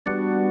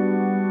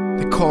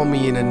They call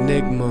me an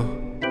enigma,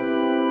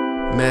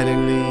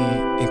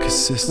 Maddeningly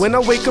inconsistent. When I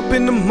wake up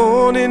in the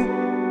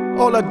morning,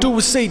 all I do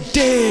is say,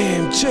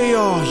 damn,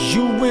 JR,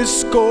 you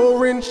is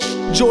scoring.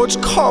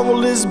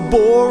 Karl is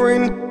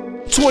boring.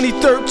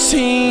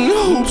 2013,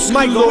 Hoops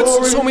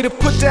Gallorin told me to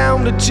put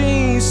down the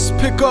jeans,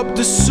 pick up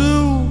the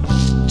suit.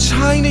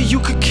 China, you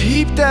could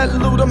keep that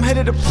loot, I'm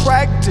headed to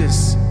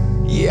practice.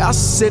 Yeah, I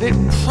said it,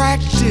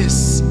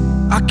 practice.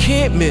 I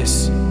can't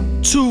miss.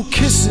 2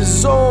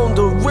 kisses on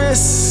the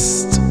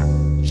wrist.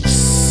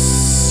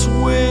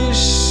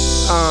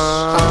 Swish.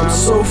 I'm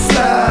so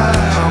fly,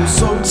 I'm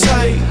so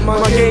tight.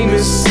 My game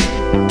is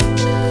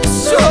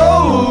so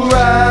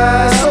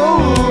right, so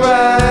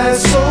right,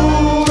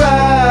 so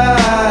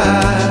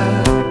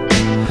right.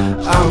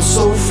 I'm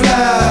so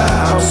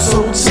fly, I'm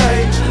so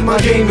tight. My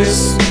game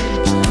is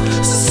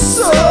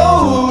so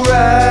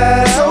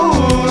right, so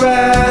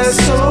right,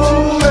 so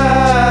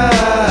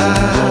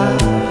right.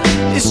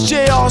 It's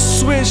JR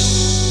Swish.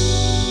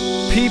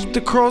 Peep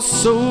the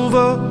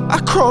crossover. I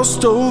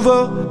crossed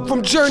over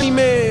from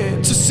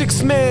journeyman to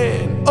 6th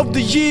man of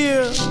the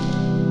year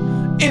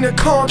in a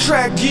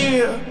contract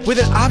year with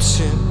an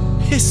option.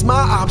 It's my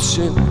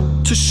option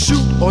to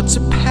shoot or to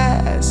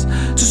pass.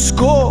 To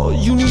score,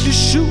 you need to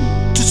shoot.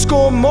 To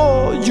score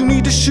more, you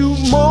need to shoot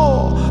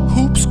more.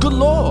 Hoops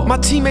galore. My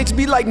teammates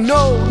be like,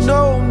 no,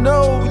 no,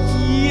 no,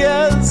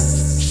 yes.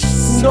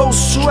 No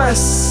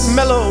stress.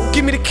 Melo,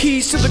 give me the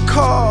keys to the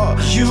car.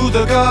 You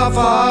the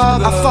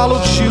godfather. I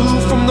followed you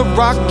from the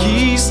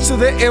Rockies to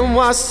the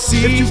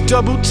NYC. If you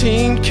double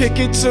team, kick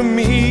it to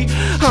me.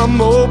 I'm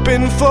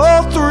open for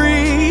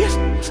 3.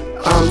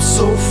 I'm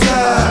so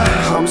fly,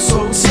 I'm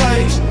so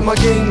tight. My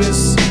game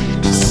is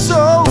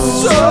so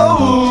right,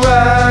 so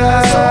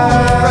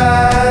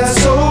right,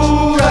 so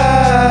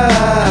right.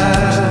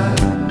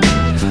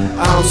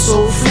 I'm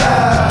so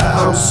fly,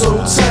 I'm so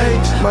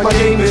tight. My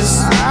game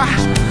is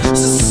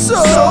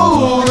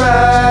so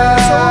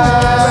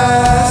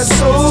right,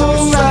 so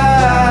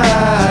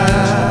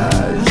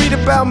right. Read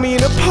about me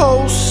in a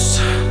post.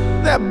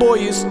 That boy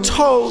is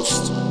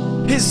toast.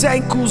 His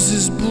ankles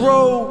is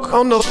broke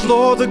on the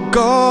floor of the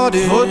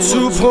garden. For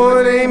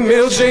 2.8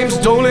 mil, James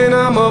Dolan,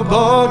 I'm a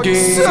bargain.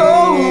 So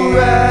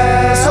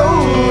right, so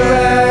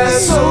right,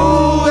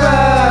 so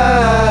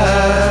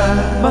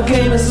right. My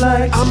game is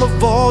like, I'm a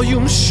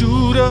volume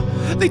shooter.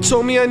 They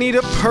told me I need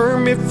a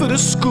permit for the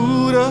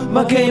scooter.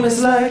 my game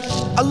is like,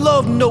 I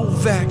love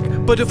Novak,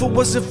 but if it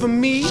wasn't for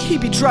me,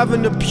 he'd be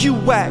driving a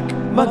Buick.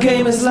 my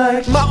game is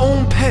like, My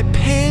own pet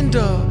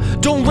panda,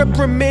 don't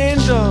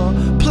reprimand her.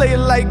 Play it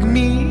like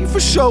me for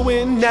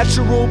showing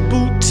natural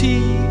booty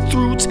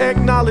through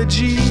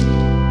technology.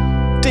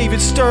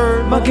 David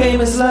Stern, my game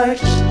is like,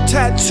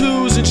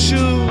 tattoos and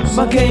shoes.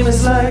 my game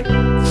is like,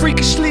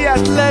 Freakishly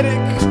athletic,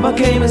 my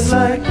game is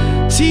like,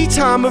 tea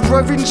time of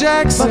Reverend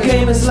Jackson. my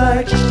game is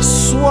like,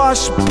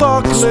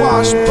 Swashbuckling,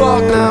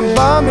 I'm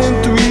bombing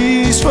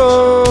 3s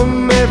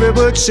from every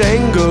butch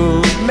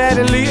angle.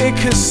 Maddeningly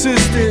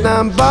inconsistent,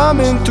 I'm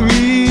bombing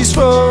 3s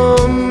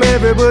from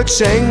every butch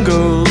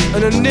angle.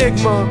 An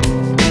enigma,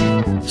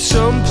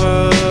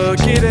 jumper,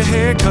 get a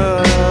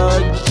haircut.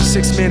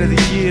 6th man of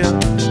the year.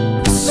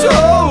 So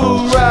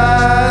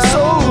right,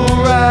 so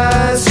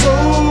right, so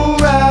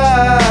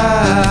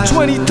right.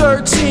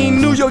 2013,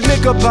 New York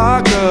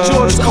Knickerbocker.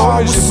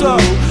 Karl, what's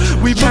up?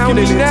 We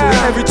pounding it now.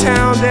 Every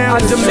town down. I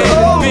demand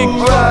the big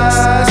bucks.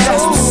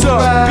 That's what's up.